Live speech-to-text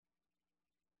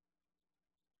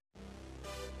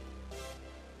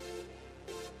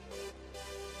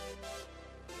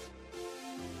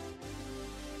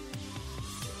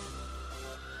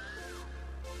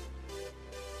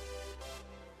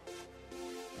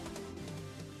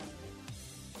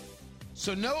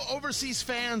So no overseas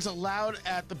fans allowed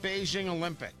at the Beijing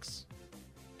Olympics.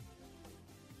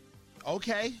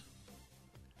 Okay.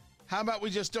 How about we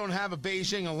just don't have a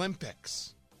Beijing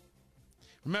Olympics?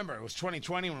 Remember, it was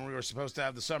 2020 when we were supposed to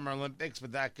have the Summer Olympics,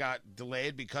 but that got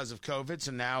delayed because of COVID.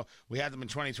 So now we had them in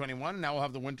 2021. Now we'll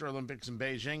have the Winter Olympics in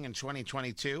Beijing in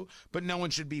 2022. But no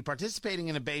one should be participating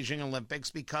in the Beijing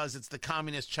Olympics because it's the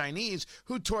communist Chinese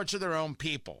who torture their own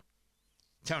people.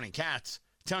 Tony Katz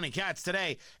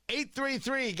today,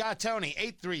 833-GOT-TONY,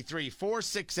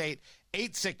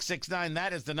 833-468-8669.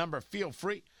 That is the number. Feel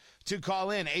free to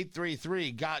call in,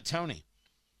 833-GOT-TONY.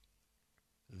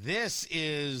 This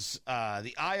is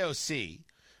the IOC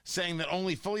saying that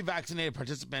only fully vaccinated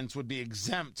participants would be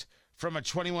exempt from a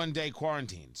 21-day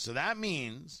quarantine. So that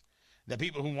means that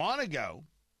people who want to go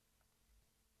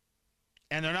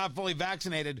and they're not fully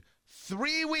vaccinated,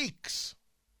 3 weeks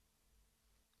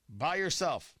by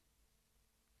yourself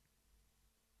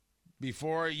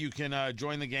before you can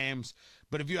join the games.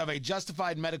 But if you have a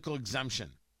justified medical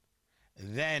exemption,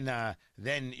 then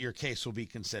your case will be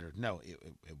considered. No, it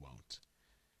won't.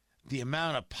 The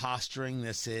amount of posturing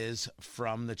this is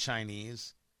from the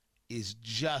Chinese is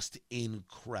just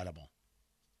incredible.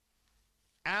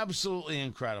 Absolutely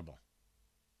incredible.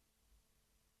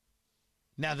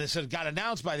 Now, this had got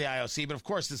announced by the IOC, but of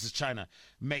course this is China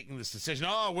making this decision.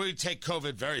 Oh, we take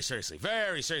COVID very seriously,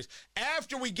 very serious.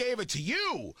 After we gave it to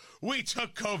you, we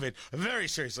took COVID very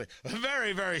seriously,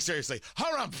 very, very seriously.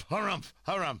 Harumph, harumph,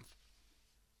 harumph.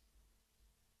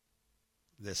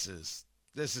 This is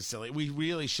silly. We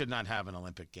really should not have an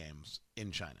Olympic Games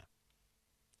in China.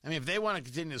 I mean, if they want to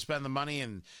continue to spend the money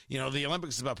and, you know, the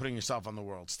Olympics is about putting yourself on the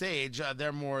world stage,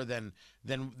 they're more than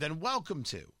welcome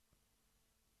to.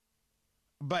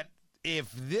 But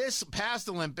if this past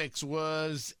Olympics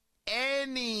was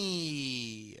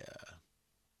any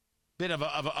bit of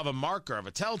a marker, of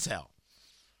a telltale,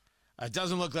 it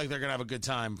doesn't look like they're going to have a good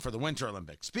time for the Winter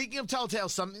Olympics. Speaking of telltale,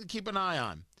 something to keep an eye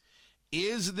on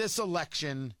is this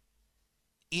election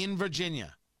in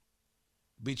Virginia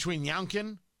between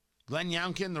Glenn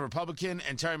Youngkin, the Republican,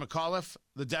 and Terry McAuliffe,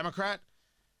 the Democrat.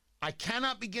 I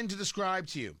cannot begin to describe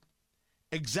to you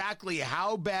exactly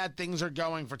how bad things are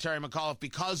going for Terry McAuliffe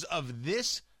because of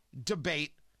this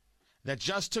debate that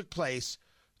just took place,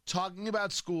 talking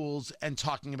about schools and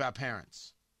talking about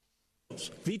parents.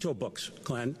 Veto books,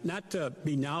 Glenn, not to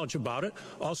be knowledgeable about it,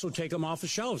 also take them off the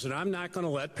shelves. And I'm not going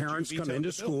to let parents come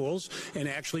into schools and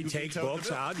actually take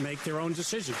books out and make their own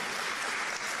decisions.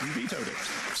 You vetoed it.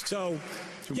 So,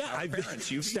 yeah, I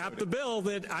stopped the bill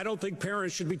that I don't think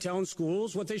parents should be telling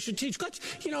schools what they should teach.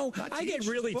 I get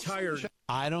really tired.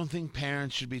 I don't think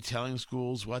parents should be telling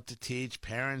schools what to teach.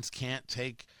 Parents can't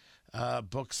take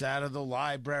books out of the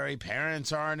library.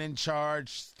 Parents aren't in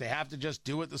charge. They have to just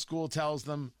do what the school tells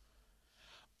them.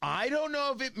 I don't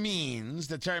know if it means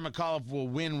that Terry McAuliffe will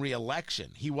win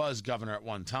re-election. He was governor at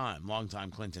one time, longtime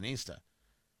Clintonista.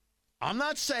 I'm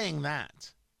not saying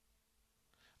that.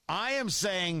 I am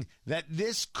saying that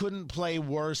this couldn't play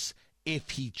worse if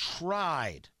he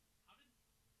tried.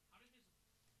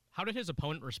 How did his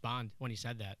opponent respond when he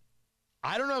said that?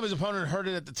 I don't know if his opponent heard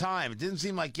it at the time. It didn't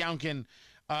seem like Youngkin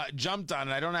jumped on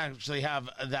it. I don't actually have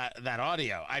that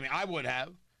audio. I mean, I would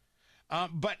have.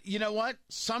 But you know what?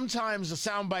 Sometimes the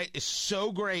soundbite is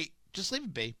so great, just leave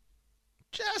it be.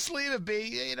 Just leave it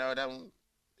be.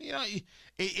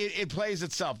 It plays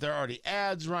itself. There are already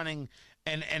ads running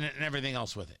and everything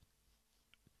else with it.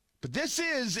 But this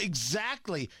is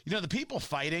exactly, the people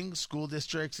fighting school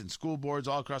districts and school boards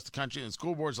all across the country, and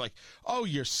school boards like, oh,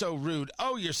 you're so rude.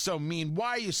 Oh, you're so mean. Why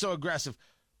are you so aggressive?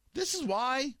 This is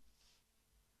why.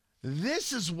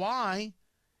 This is why.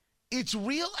 It's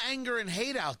real anger and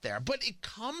hate out there, but it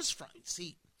comes from,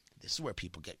 see, this is where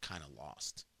people get kind of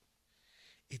lost.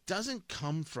 It doesn't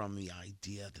come from the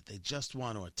idea that they just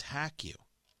want to attack you.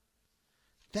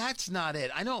 That's not it.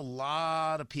 I know a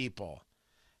lot of people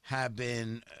have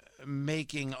been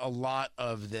making a lot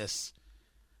of this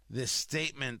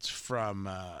statement from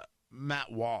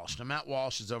Matt Walsh. Now, Matt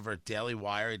Walsh is over at Daily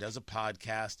Wire. He does a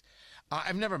podcast.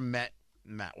 I've never met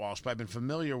Matt Walsh, but I've been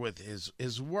familiar with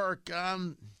his work.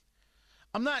 I'm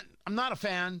not a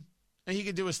fan, and he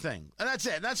can do his thing. And that's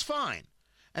it. That's fine.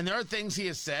 And there are things he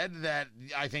has said that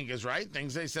I think is right,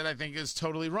 things they said I think is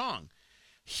totally wrong.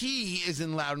 He is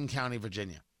in Loudoun County,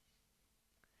 Virginia.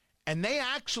 And they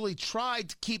actually tried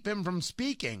to keep him from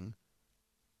speaking.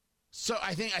 So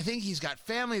I think he's got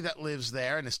family that lives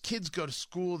there, and his kids go to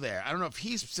school there. I don't know if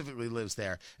he specifically lives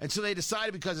there. And so they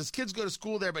decided because his kids go to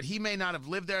school there, but he may not have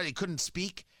lived there, he couldn't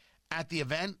speak at the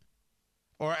event.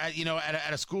 Or at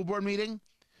a school board meeting.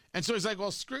 And so he's like, well,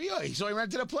 screw you. So he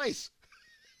rented a place.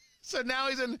 So now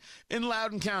he's in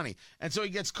Loudoun County. And so he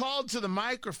gets called to the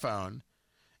microphone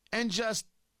and just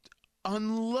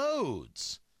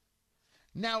unloads.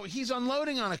 Now, he's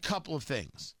unloading on a couple of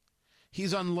things.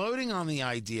 He's unloading on the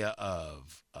idea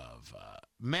of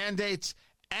mandates,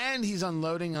 and he's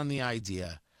unloading on the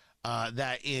idea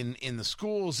that in the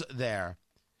schools there,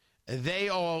 they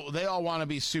all want to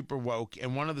be super woke,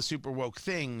 and one of the super woke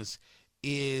things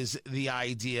is the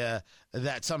idea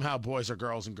that somehow boys are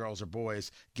girls and girls are boys,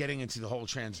 getting into the whole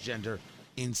transgender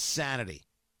insanity,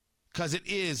 because it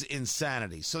is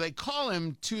insanity. So they call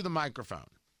him to the microphone.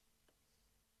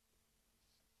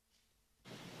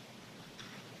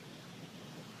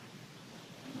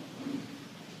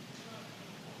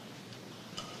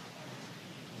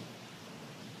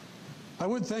 I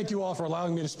would thank you all for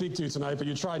allowing me to speak to you tonight, but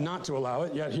you tried not to allow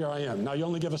it, yet here I am. Now, you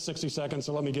only give us 60 seconds,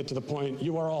 so let me get to the point.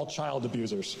 You are all child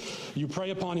abusers. You prey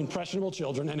upon impressionable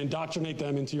children and indoctrinate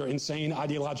them into your insane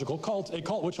ideological cult, a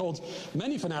cult which holds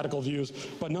many fanatical views,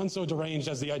 but none so deranged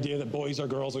as the idea that boys are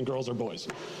girls and girls are boys.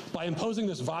 By imposing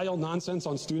this vile nonsense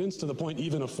on students to the point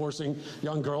even of forcing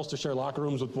young girls to share locker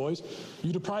rooms with boys,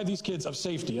 you deprive these kids of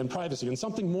safety and privacy and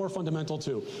something more fundamental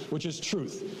too, which is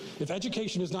truth. If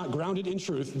education is not grounded in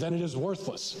truth, then it is worthless.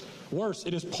 Worse,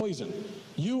 it is poison.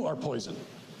 You are poison.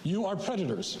 You are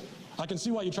predators. I can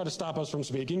see why you try to stop us from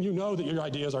speaking. You know that your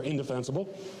ideas are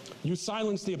indefensible. You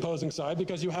silence the opposing side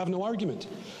because you have no argument.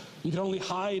 You can only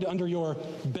hide under your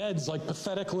beds like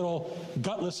pathetic little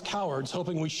gutless cowards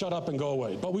hoping we shut up and go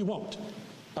away. But we won't.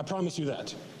 I promise you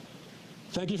that.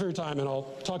 Thank you for your time, and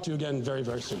I'll talk to you again very,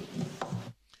 very soon.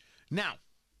 Now,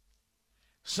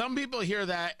 some people hear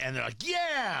that and they're like,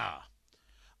 yeah.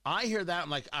 I hear that, I'm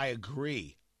like, I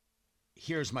agree.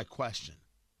 Here's my question.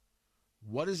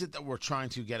 What is it that we're trying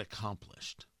to get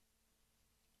accomplished?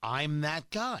 I'm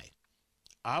that guy.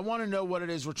 I want to know what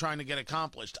it is we're trying to get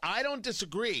accomplished. I don't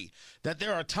disagree that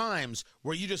there are times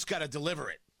where you just got to deliver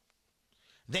it.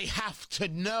 They have to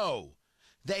know.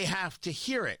 They have to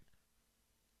hear it.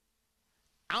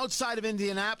 Outside of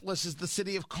Indianapolis is the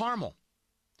city of Carmel.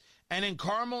 And in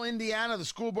Carmel, Indiana, the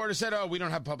school board has said, oh, we don't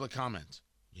have public comment.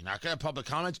 You're not going to have public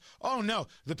comments? Oh, no,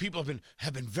 the people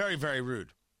have been very, very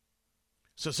rude.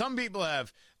 So some people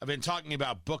have been talking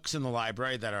about books in the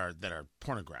library that are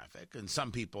pornographic, and some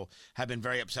people have been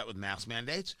very upset with mask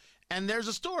mandates. And there's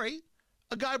a story.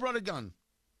 A guy brought a gun.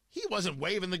 He wasn't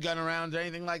waving the gun around or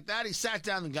anything like that. He sat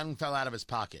down, the gun fell out of his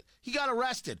pocket. He got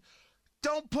arrested.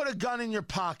 Don't put a gun in your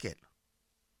pocket.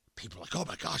 People are like, oh,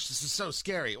 my gosh, this is so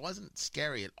scary. It wasn't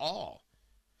scary at all.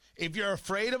 If you're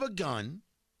afraid of a gun,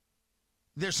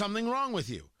 there's something wrong with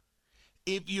you.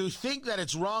 If you think that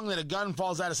it's wrong that a gun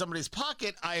falls out of somebody's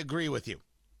pocket, I agree with you.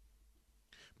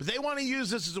 But they want to use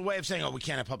this as a way of saying, oh, we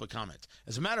can't have public comment.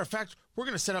 As a matter of fact, we're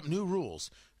going to set up new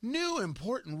rules, new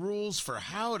important rules for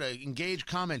how to engage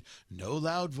comment. No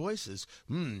loud voices.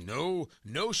 No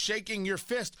shaking your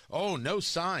fist. Oh, no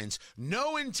signs.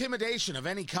 No intimidation of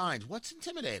any kind. What's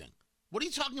intimidating? What are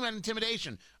you talking about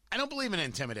intimidation? I don't believe in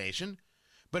intimidation.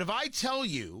 But if I tell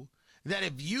you that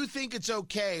if you think it's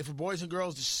okay for boys and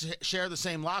girls to share the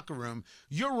same locker room,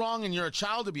 you're wrong and you're a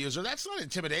child abuser. That's not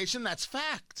intimidation. That's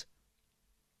fact.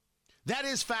 That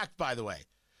is fact, by the way.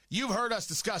 You've heard us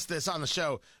discuss this on the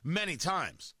show many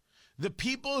times. The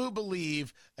people who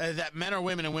believe that men are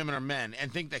women and women are men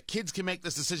and think that kids can make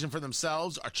this decision for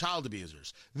themselves are child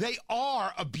abusers. They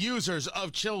are abusers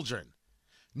of children.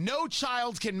 No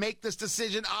child can make this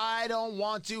decision. I don't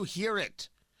want to hear it.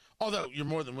 Although you're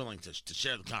more than willing to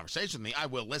share the conversation with me, I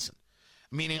will listen.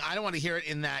 Meaning I don't want to hear it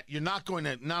in that you're not going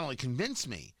to not only convince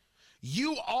me,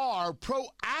 you are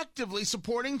proactively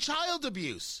supporting child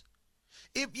abuse.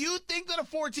 If you think that a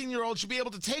 14-year-old should be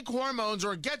able to take hormones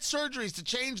or get surgeries to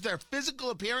change their physical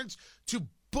appearance to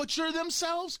butcher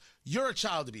themselves, you're a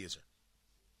child abuser.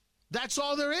 That's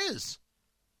all there is.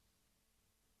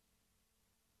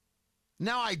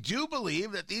 Now, I do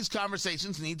believe that these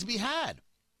conversations need to be had.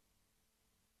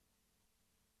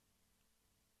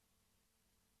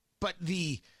 But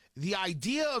the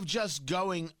idea of just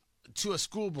going to a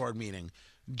school board meeting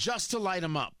just to light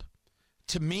them up,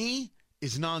 to me,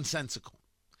 is nonsensical.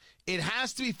 It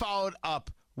has to be followed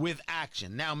up with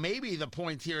action. Now, maybe the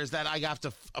point here is that I have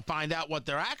to find out what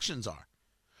their actions are.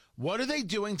 What are they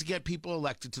doing to get people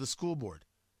elected to the school board?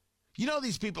 You know,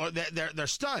 these people, they're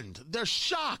stunned. They're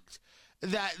shocked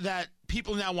that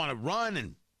people now want to run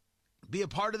and be a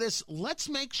part of this. Let's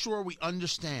make sure we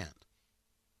understand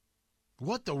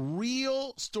what the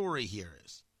real story here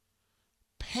is.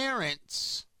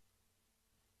 Parents,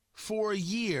 for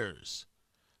years,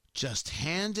 just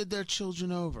handed their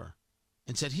children over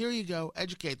and said, here you go,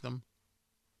 educate them.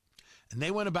 And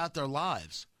they went about their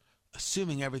lives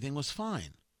assuming everything was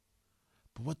fine.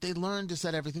 But what they learned is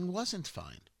that everything wasn't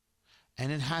fine.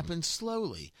 And it happened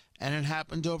slowly, and it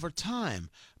happened over time.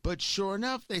 But sure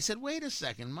enough, they said, wait a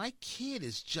second, my kid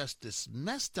is just this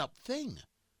messed up thing.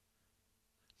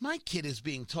 My kid is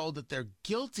being told that they're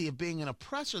guilty of being an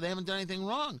oppressor. They haven't done anything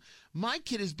wrong. My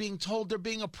kid is being told they're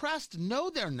being oppressed. No,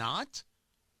 they're not.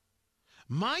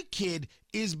 My kid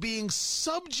is being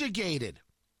subjugated.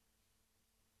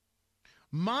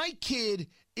 My kid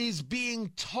is being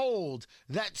told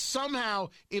that somehow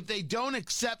if they don't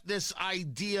accept this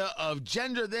idea of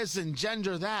gender this and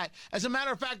gender that, as a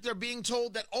matter of fact, they're being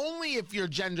told that only if you're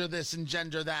gender this and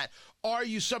gender that are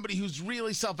you somebody who's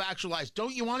really self-actualized.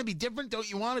 Don't you want to be different? Don't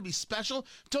you want to be special?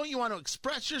 Don't you want to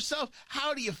express yourself?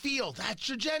 How do you feel? That's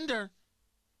your gender.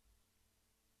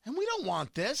 And we don't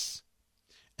want this.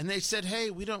 And they said, hey,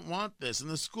 we don't want this. And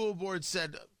the school board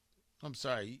said, I'm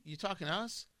sorry, you talking to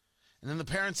us? And then the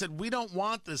parents said, we don't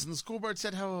want this. And the school board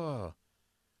said, oh,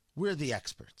 we're the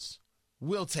experts.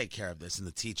 We'll take care of this. And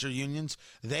the teacher unions,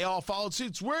 they all followed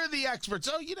suit. We're the experts.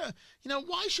 Oh, you know,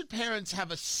 why should parents have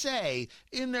a say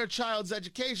in their child's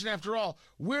education? After all,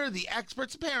 we're the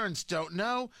experts. Parents don't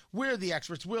know. We're the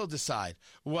experts. We'll decide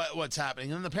what's happening.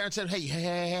 And then the parents said,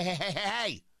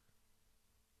 hey,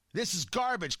 this is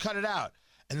garbage. Cut it out.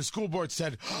 And the school board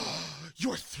said, oh,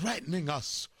 you're threatening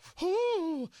us.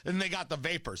 Ooh. And they got the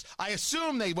vapors. I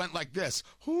assume they went like this.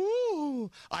 Ooh.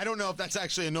 I don't know if that's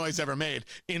actually a noise ever made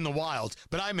in the wild,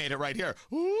 but I made it right here.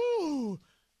 Ooh.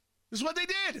 This is what they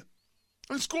did.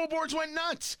 And the school boards went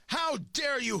nuts. How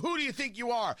dare you? Who do you think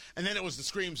you are? And then it was the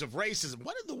screams of racism.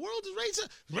 What in the world is racism?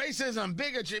 Racism,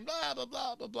 bigotry, blah, blah,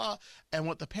 blah, blah, blah. And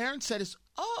what the parents said is,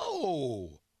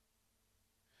 oh,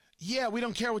 yeah, we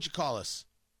don't care what you call us.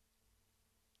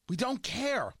 We don't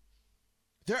care.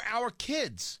 They're our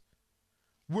kids.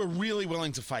 We're really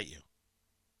willing to fight you.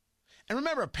 And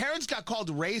remember, parents got called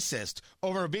racist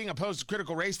over being opposed to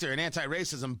critical race theory and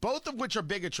anti-racism, both of which are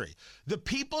bigotry. The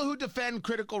people who defend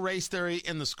critical race theory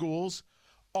in the schools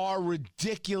are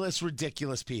ridiculous,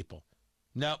 ridiculous people.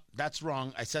 No, that's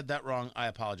wrong. I said that wrong. I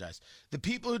apologize. The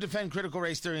people who defend critical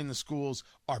race theory in the schools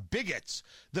are bigots.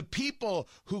 The people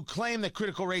who claim that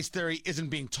critical race theory isn't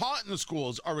being taught in the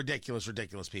schools are ridiculous,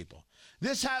 ridiculous people.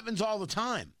 This happens all the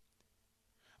time.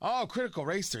 Oh, critical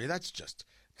race theory, that's just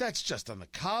on the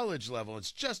college level.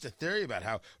 It's just a theory about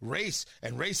how race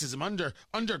and racism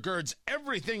undergirds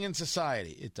everything in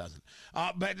society. It doesn't.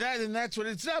 But that's what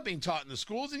it's not being taught in the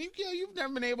schools, and you've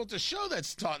never been able to show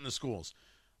that's taught in the schools.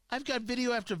 I've got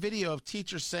video after video of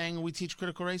teachers saying we teach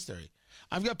critical race theory.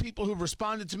 I've got people who've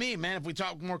responded to me, man, if we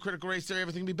talk more critical race theory,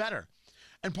 everything will be better.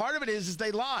 And part of it is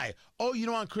they lie. Oh, you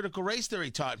don't want critical race theory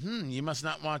taught. You must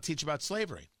not want to teach about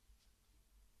slavery.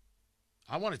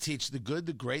 I want to teach the good,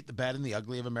 the great, the bad, and the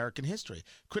ugly of American history.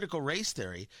 Critical race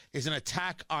theory is an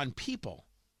attack on people.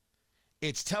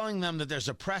 It's telling them that there's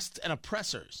oppressed and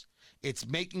oppressors. It's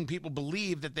making people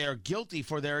believe that they are guilty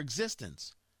for their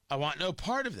existence. I want no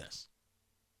part of this.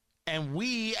 And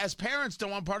we, as parents,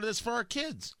 don't want part of this for our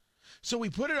kids. So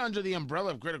we put it under the umbrella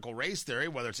of critical race theory,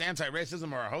 whether it's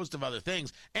anti-racism or a host of other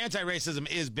things.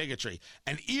 Anti-racism is bigotry.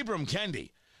 And Ibram Kendi,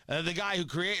 the guy who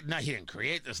he didn't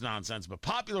create this nonsense, but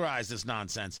popularized this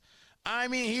nonsense. I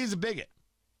mean, he's a bigot.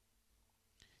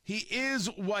 He is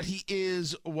what he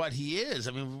is, what he is.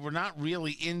 I mean, we're not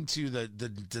really into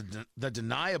the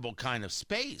deniable kind of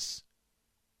space.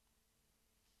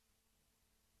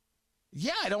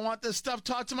 Yeah, I don't want this stuff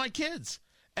taught to my kids.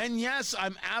 And yes,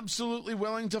 I'm absolutely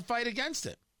willing to fight against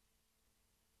it.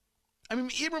 I mean,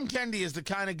 Ibram Kendi is the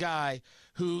kind of guy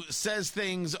who says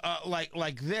things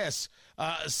like this.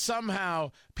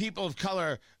 Somehow, people of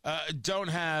color don't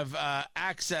have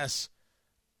access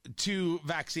to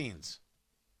vaccines.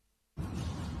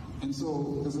 And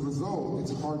so, as a result,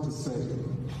 it's hard to say.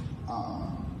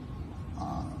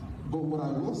 But what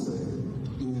I will say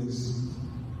is,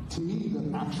 to me,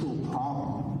 the actual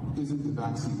problem isn't the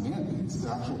vaccine mandates.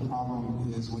 The actual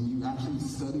problem is when you actually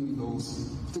study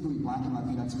those, particularly Black and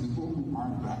Latinx people who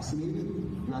aren't vaccinated,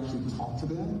 you actually talk to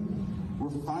them, we're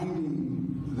finding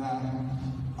that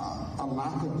a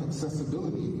lack of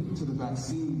accessibility to the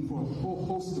vaccine for a whole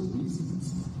host of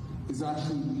reasons is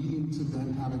actually leading to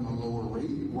them having a lower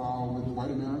rate, while with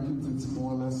white Americans, it's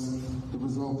more or less the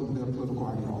result of their political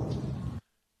ideology.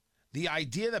 The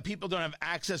idea that people don't have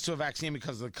access to a vaccine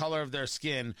because of the color of their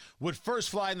skin would first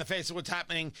fly in the face of what's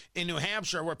happening in New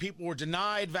Hampshire, where people were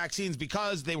denied vaccines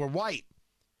because they were white.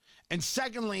 And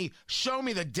secondly, show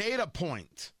me the data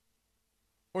point.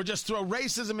 Or just throw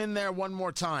racism in there one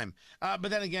more time. But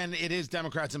then again, it is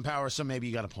Democrats in power, so maybe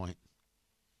you got a point.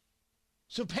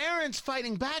 So parents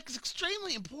fighting back is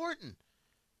extremely important.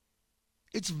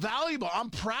 It's valuable. I'm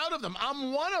proud of them.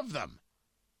 I'm one of them.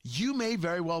 You may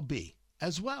very well be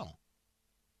as well.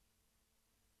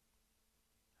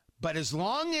 But as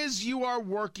long as you are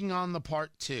working on the part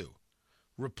 2,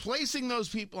 replacing those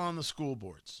people on the school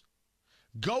boards,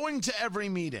 going to every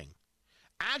meeting,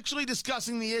 actually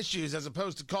discussing the issues as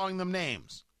opposed to calling them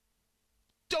names.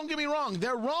 Don't get me wrong,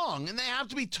 they're wrong, and they have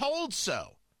to be told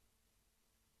so.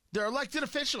 They're elected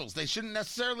officials. They shouldn't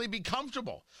necessarily be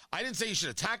comfortable. I didn't say you should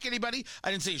attack anybody.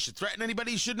 I didn't say you should threaten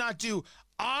anybody. You should not do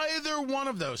either one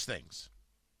of those things.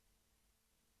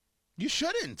 You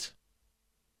shouldn't.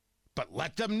 But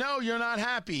let them know you're not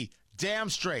happy, damn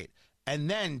straight, and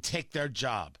then take their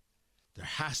job. There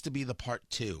has to be the part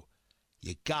 2.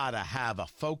 You gotta have a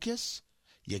focus.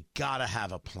 You gotta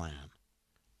have a plan.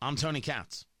 I'm Tony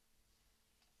Katz.